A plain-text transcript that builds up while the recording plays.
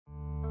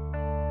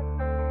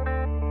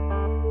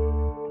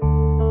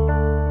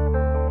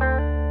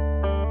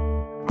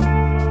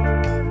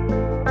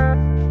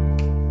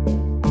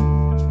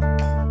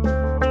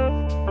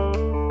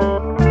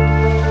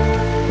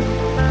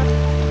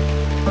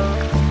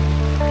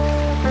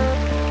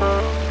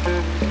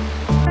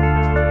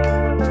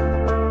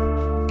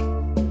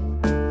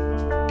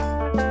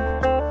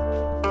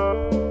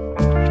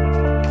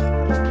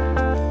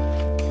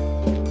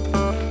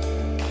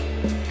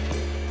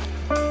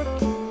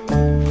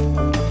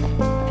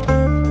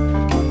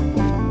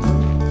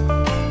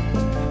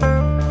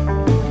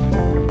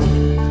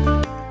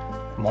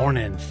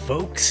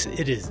folks,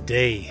 it is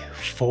day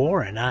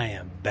 4 and I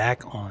am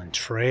back on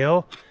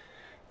trail.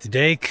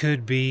 Today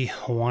could be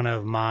one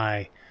of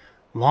my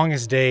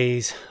longest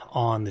days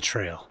on the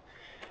trail,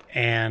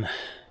 and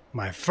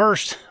my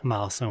first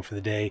milestone for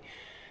the day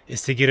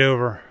is to get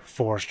over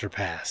Forester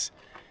Pass.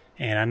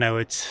 And I know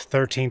it's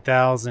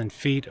 13,000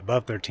 feet,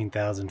 above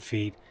 13,000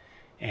 feet,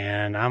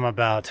 and I'm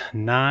about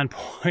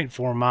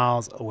 9.4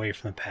 miles away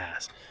from the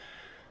pass.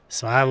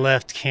 So I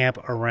left camp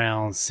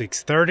around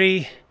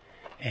 6:30,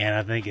 and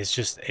I think it's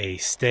just a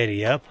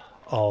steady up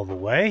all the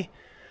way.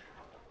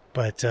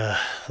 But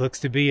looks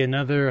to be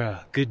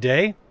another good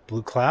day.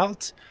 Blue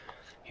clouds,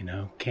 you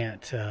know,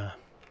 can't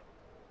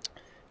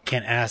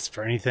ask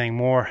for anything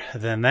more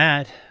than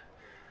that.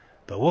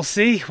 But we'll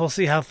see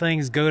how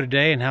things go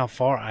today and how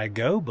far I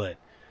go. But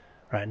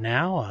right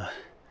now,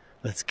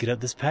 let's get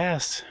up this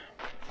pass.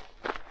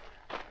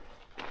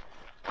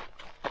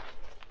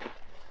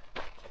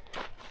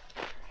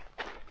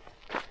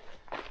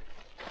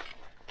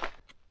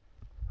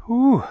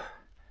 Whew,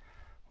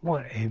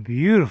 what a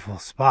beautiful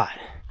spot.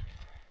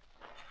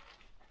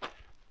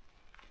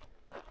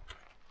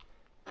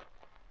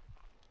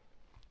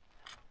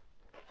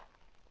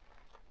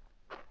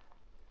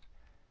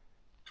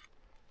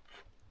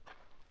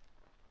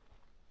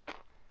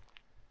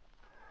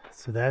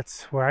 So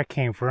that's where I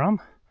came from,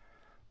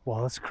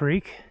 Wallace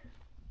Creek.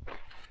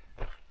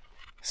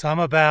 So I'm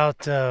about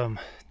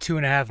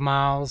 2.5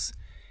 miles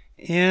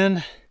in.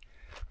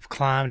 I've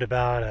climbed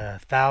about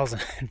 1,000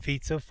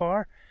 feet so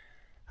far.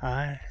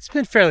 It's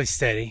been fairly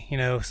steady, you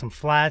know, some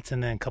flats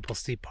and then a couple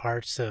steep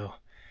parts, so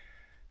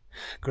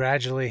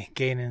gradually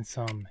gaining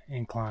some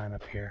incline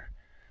up here.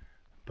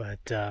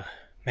 But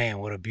man,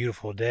 what a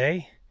beautiful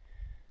day.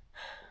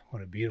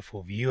 What a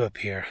beautiful view up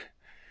here.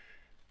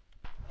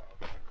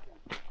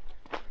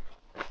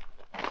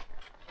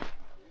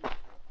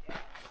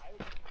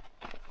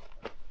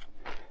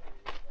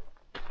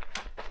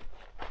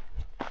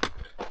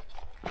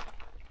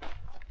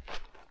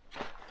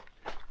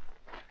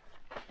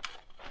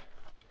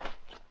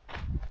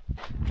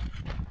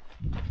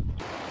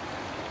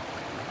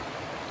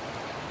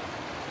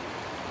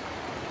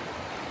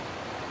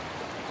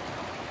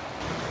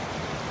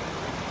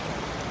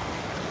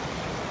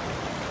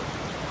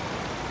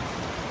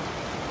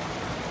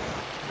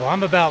 Well,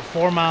 I'm about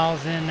 4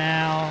 miles in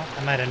now.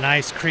 I'm at a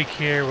nice creek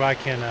here where I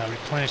can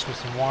replenish with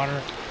some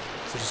water.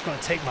 So just going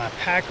to take my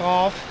pack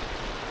off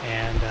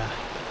and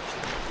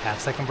have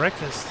second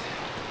breakfast.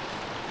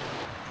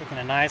 Taking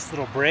a nice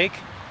little break,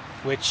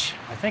 which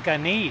I think I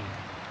need.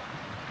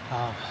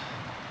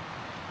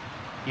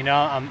 You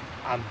know,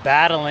 I'm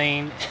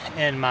battling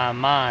in my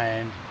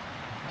mind,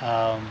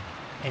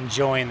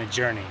 enjoying the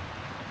journey.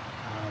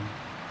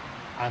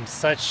 I'm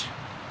such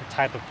the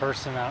type of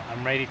person,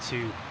 I'm ready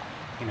to,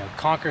 you know,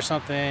 conquer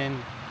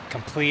something,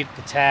 complete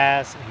the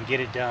task, and get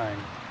it done.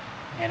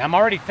 And I'm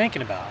already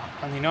thinking about,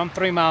 you know, I'm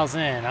 3 miles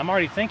in, I'm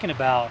already thinking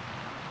about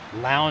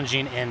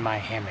lounging in my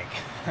hammock.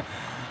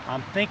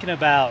 I'm thinking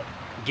about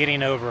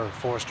getting over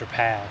Forester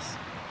Pass.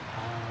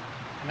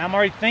 And I'm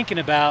already thinking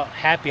about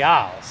happy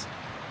hours.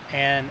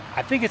 And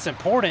I think it's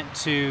important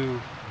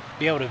to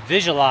be able to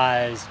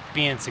visualize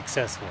being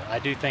successful. I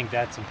do think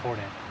that's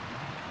important.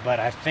 But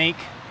I think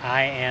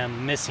I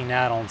am missing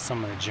out on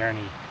some of the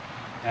journey.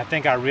 And I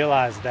think I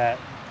realized that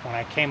when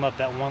I came up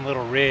that one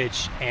little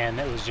ridge, and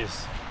it was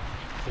just,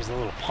 there's a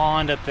little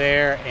pond up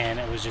there, and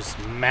it was just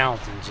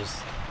mountain,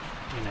 just,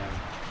 you know,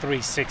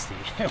 360.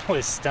 It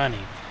was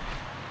stunning.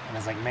 And I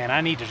was like, man,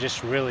 I need to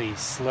just really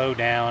slow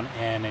down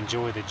and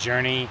enjoy the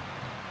journey.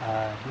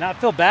 Not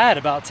feel bad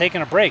about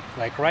taking a break.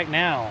 Like right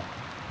now,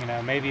 you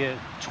know, maybe a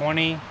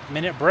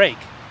 20-minute break.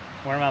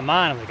 Where in my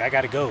mind, I'm like, I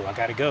gotta go, I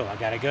gotta go, I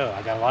gotta go.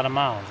 I got a lot of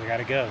miles, I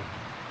gotta go.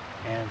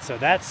 And so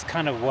that's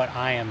kind of what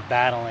I am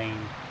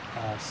battling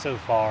so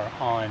far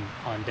on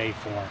day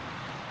 4.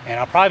 And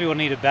I probably will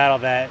need to battle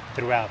that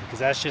throughout, because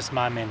that's just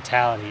my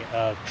mentality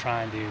of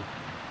trying to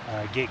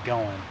get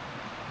going.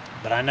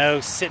 But I know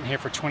sitting here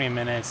for 20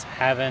 minutes,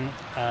 having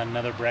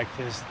another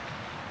breakfast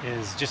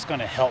is just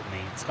going to help me.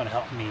 It's going to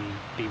help me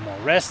be more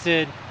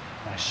rested.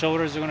 My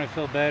shoulders are going to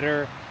feel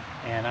better,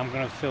 and I'm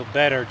going to feel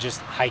better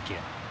just hiking.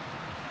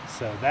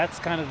 So that's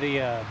kind of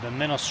the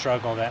mental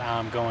struggle that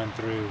I'm going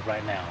through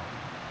right now.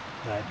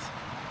 But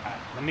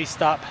let me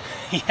stop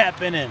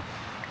yapping and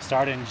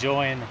start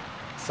enjoying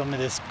some of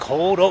this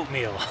cold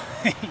oatmeal.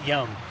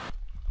 Yum.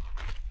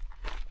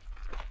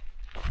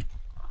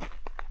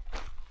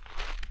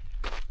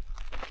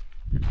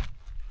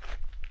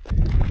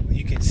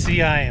 You can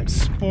see I am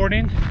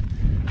sporting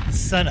the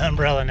sun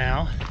umbrella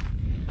now.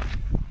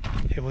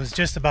 It was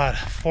just about a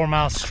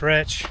 4-mile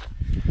stretch,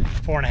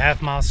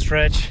 4.5 mile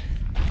stretch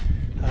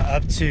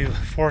up to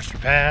Forester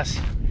Pass.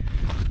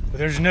 But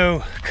there's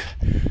no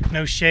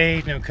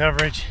shade, no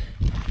coverage,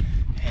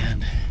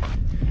 and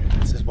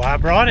this is why I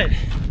brought it.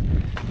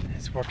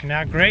 It's working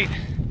out great.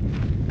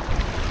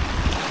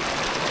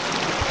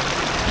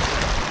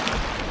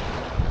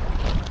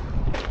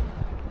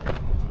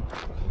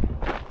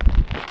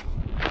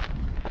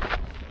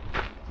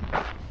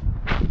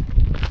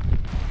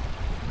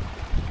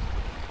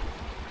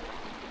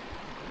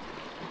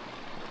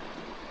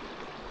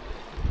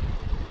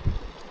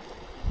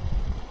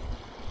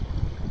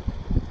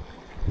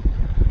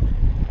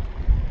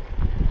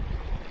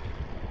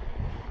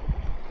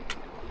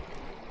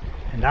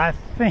 And I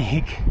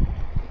think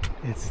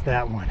it's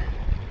that one.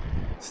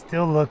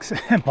 Still looks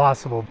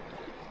impossible.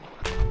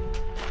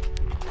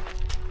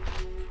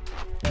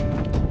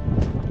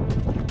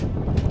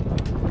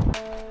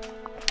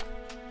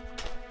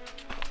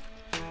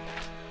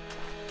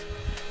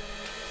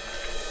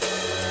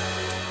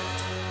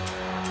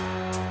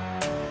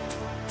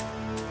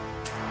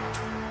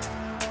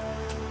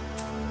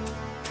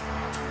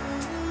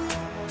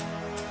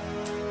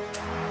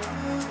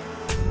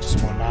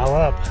 Just 1 mile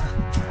up.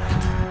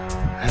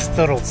 I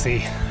still don't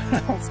see.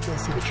 I don't still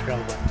see the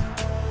trail, but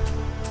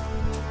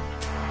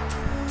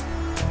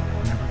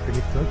never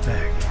forget to look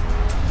back.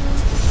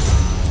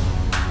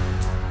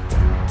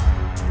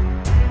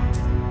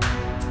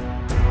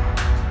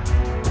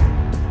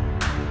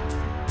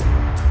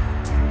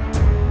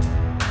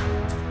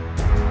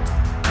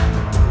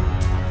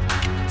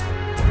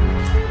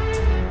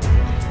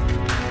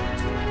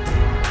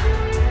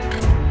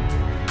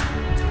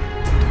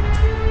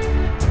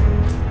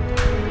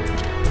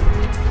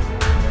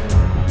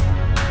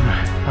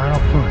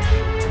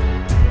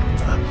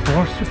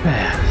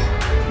 Pass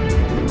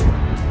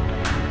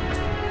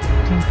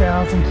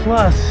 15,000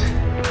 plus.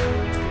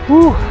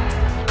 Whew.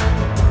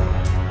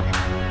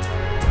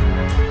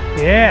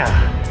 Yeah.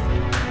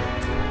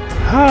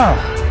 Huh.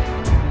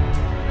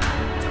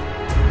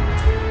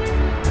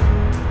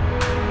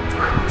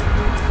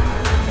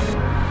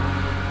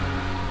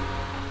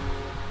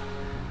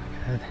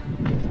 Good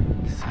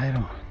sight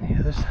on the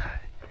other side.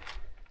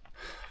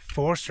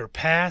 Forster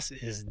Pass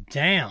is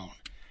down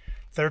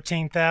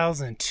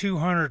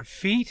 13,200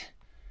 feet.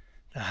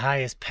 The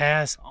highest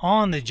pass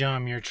on the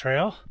John Muir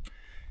Trail.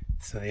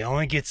 So they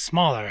only get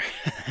smaller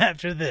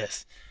after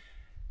this.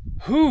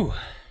 Whew.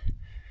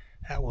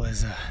 That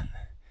was a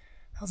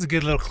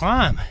good little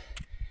climb.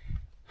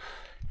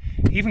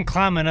 Even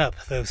climbing up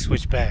those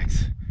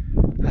switchbacks,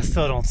 I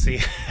still don't see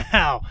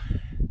how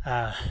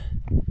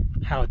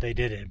they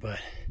did it,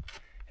 but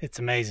it's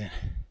amazing.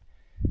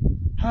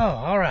 Oh,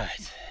 all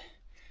right.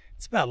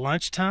 It's about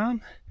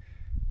lunchtime.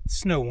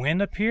 It's no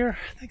wind up here.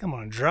 I think I'm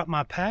gonna drop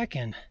my pack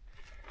and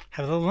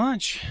have a little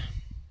lunch.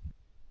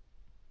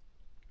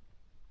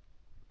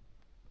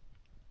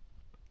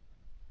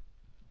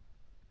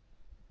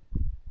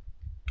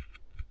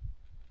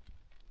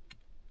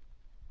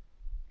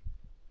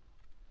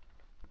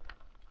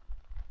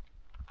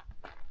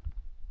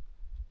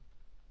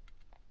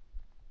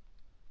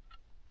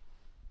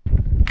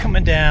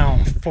 Coming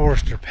down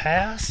Forster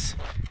Pass,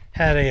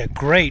 had a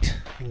great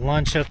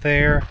lunch up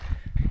there,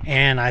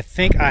 and I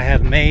think I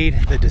have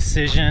made the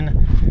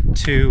decision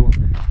to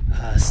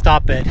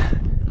stop at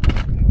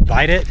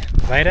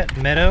Vidette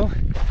Meadow,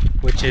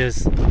 which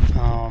is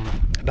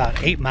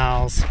about 8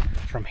 miles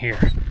from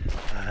here.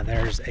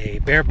 There's a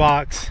bear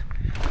box,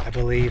 I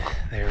believe.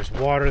 There's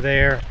water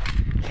there,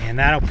 and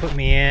that'll put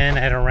me in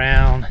at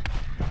around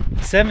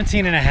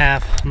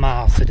 17.5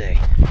 miles today,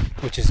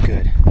 which is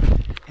good.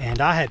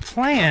 And I had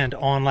planned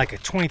on like a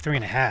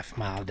 23.5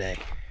 mile day,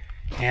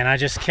 and I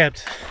just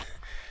kept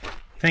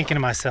thinking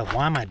to myself,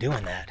 why am I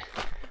doing that?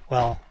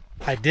 Well,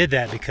 I did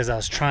that because I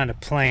was trying to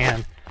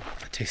plan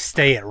to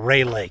stay at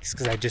Rae Lakes,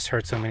 because I just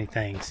heard so many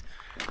things.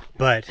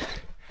 But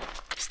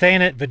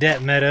staying at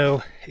Vidette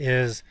Meadow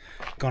is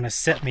going to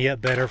set me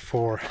up better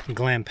for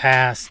Glen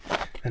Pass.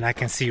 Then I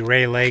can see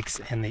Rae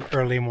Lakes in the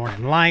early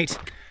morning light,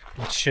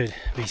 which should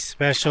be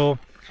special.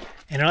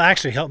 And it'll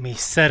actually help me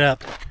set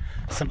up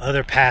some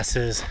other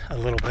passes a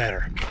little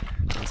better.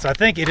 So I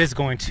think it is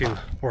going to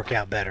work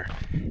out better.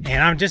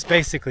 And I'm just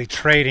basically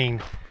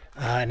trading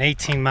an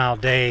 18-mile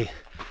day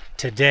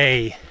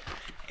today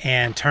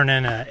and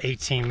turning an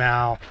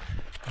 18-mile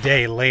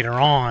day later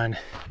on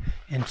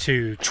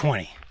into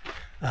 20.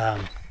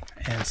 And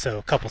so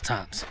a couple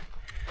times.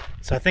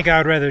 So I think I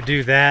would rather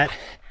do that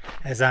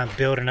as I'm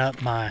building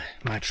up my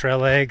trail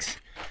legs.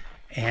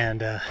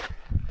 And I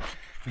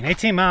mean,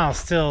 18 miles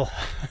still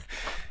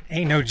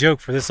ain't no joke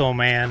for this old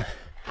man.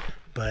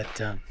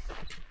 But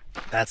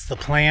that's the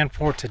plan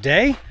for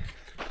today.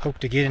 Hope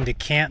to get into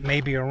camp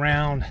maybe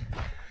around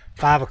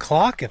 5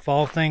 o'clock if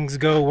all things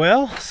go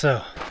well.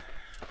 So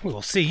we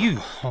will see you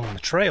on the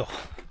trail.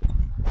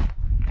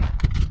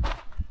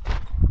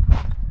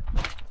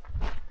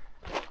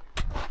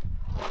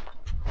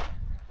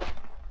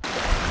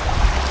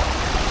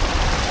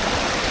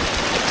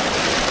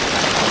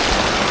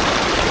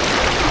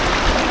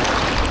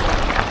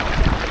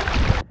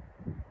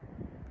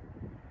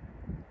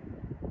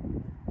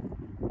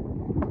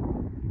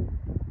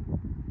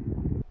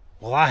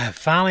 Well, I have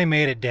finally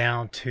made it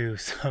down to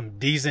some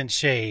decent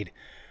shade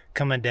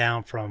coming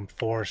down from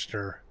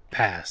Forster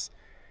Pass,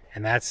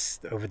 and that's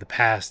over the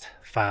past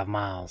 5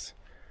 miles.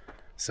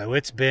 So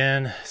it's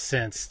been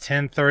since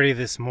 10:30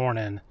 this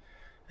morning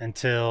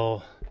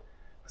until,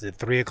 was it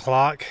 3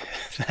 o'clock,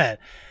 that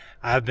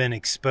I've been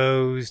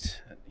exposed,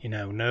 you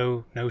know,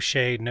 no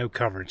shade, no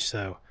coverage.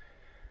 So,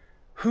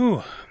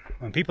 whew,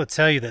 when people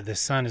tell you that the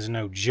sun is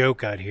no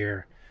joke out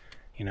here,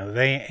 you know,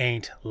 they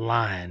ain't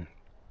lying.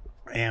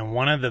 And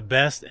one of the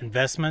best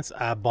investments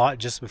I bought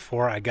just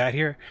before I got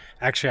here,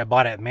 actually I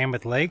bought it at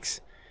Mammoth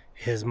Lakes,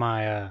 is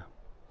my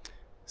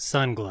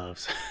sun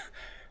gloves.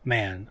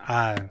 Man,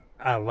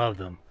 I love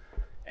them,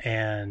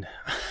 and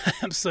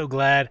I'm so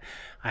glad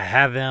I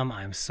have them.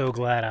 I'm so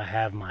glad I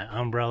have my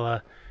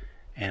umbrella,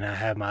 and I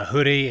have my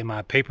hoodie and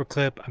my paper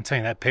clip. I'm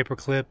telling you, that paper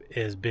clip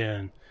has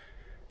been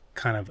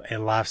kind of a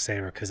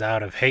lifesaver, because I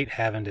would have hate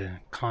having to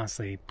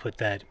constantly put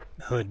that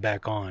hood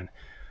back on,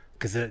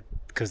 because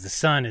the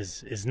sun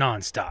is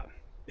nonstop.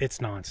 It's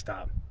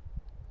nonstop.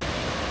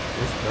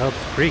 This Phelps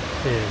Creek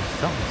is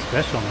something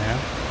special, man.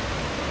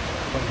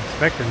 Wasn't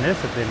expecting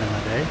this at the end of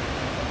my day.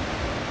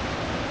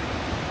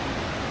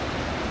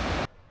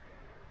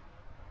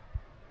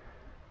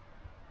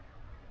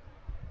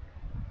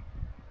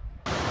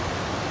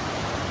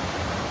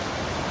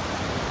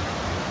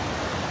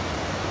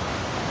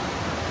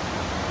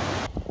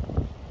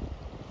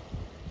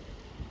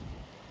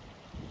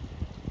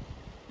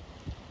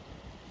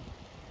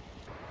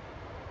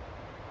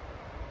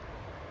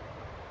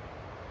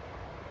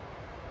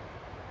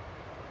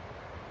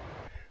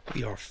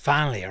 We are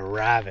finally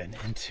arriving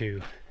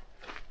into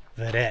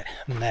Vidette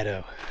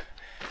Meadow.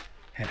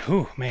 And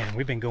whew, man,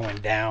 we've been going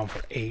down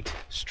for 8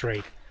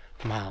 straight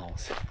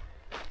miles.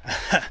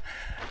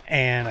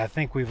 And I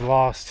think we've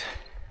lost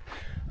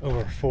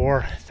over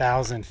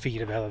 4,000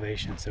 feet of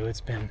elevation, so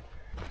it's been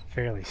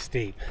fairly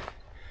steep.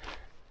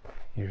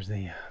 Here's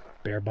the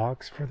bear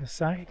box for the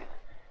site.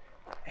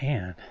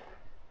 And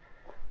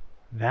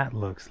that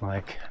looks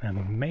like an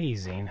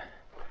amazing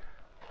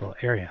little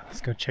area.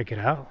 Let's go check it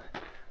out.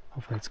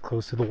 Hopefully it's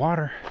close to the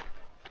water.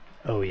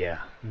 Oh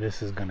yeah,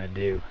 this is gonna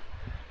do.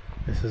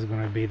 This is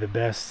gonna be the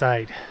best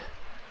site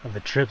of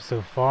the trip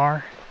so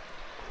far.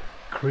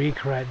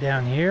 Creek right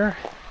down here.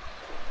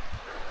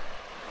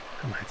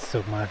 I might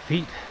soak my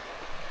feet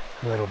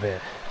a little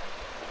bit.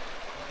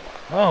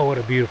 Oh, what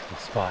a beautiful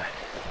spot.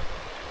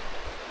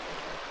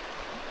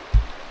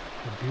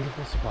 A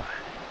beautiful spot.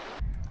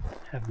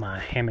 Have my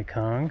hammock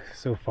hung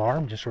so far.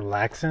 I'm just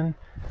relaxing.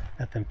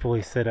 Nothing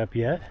fully set up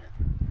yet.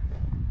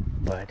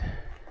 But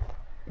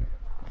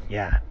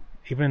yeah,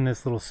 even in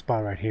this little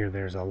spot right here,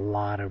 there's a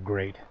lot of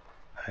great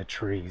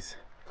trees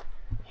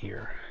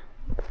here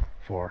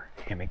for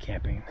hammock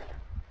camping.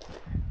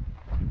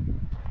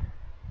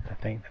 I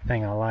think the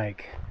thing I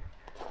like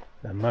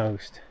the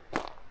most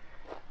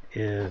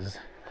is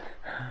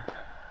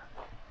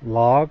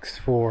logs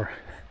for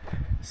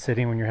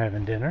sitting when you're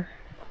having dinner,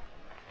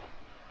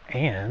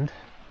 and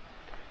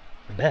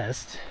the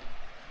best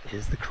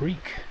is the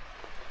creek.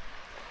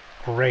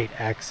 Great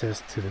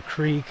access to the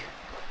creek.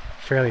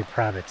 Fairly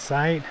private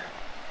site.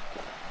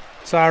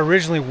 So I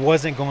originally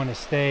wasn't going to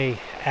stay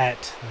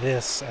at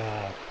this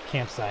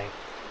campsite.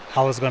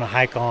 I was going to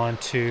hike on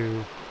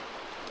to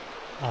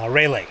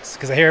Rae Lakes,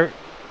 because I hear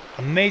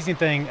amazing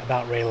thing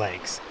about Rae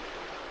Lakes,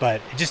 but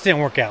it just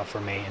didn't work out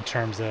for me in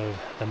terms of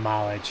the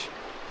mileage.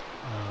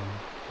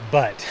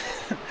 But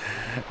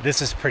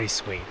this is pretty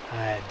sweet.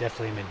 I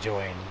definitely am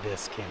enjoying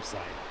this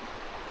campsite.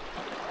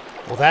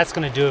 Well, that's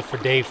going to do it for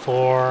day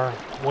 4.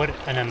 What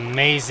an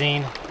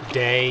amazing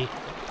day.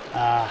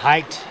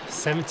 Hiked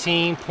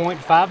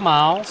 17.5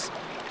 miles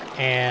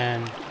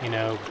and, you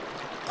know,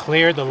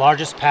 cleared the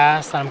largest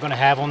pass that I'm going to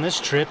have on this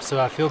trip, so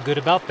I feel good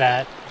about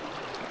that.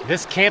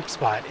 This camp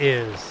spot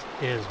is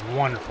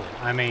wonderful.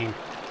 I mean,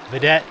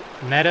 Vidette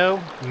Meadow,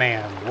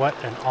 man, what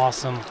an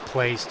awesome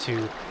place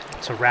to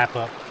wrap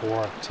up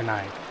for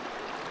tonight.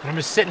 And I'm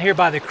just sitting here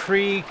by the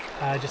creek,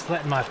 just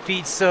letting my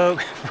feet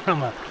soak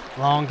from a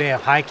long day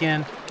of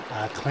hiking,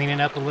 cleaning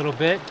up a little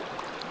bit,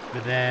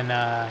 but then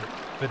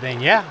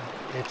yeah,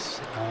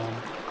 it's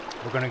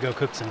we're gonna go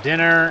cook some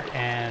dinner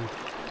and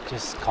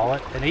just call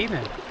it an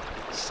evening.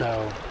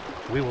 So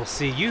we will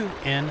see you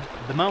in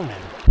the morning.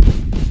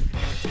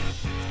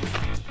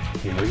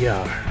 Here we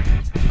are,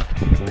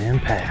 Glen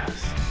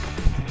Pass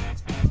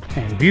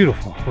and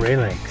beautiful Rae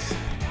Lakes.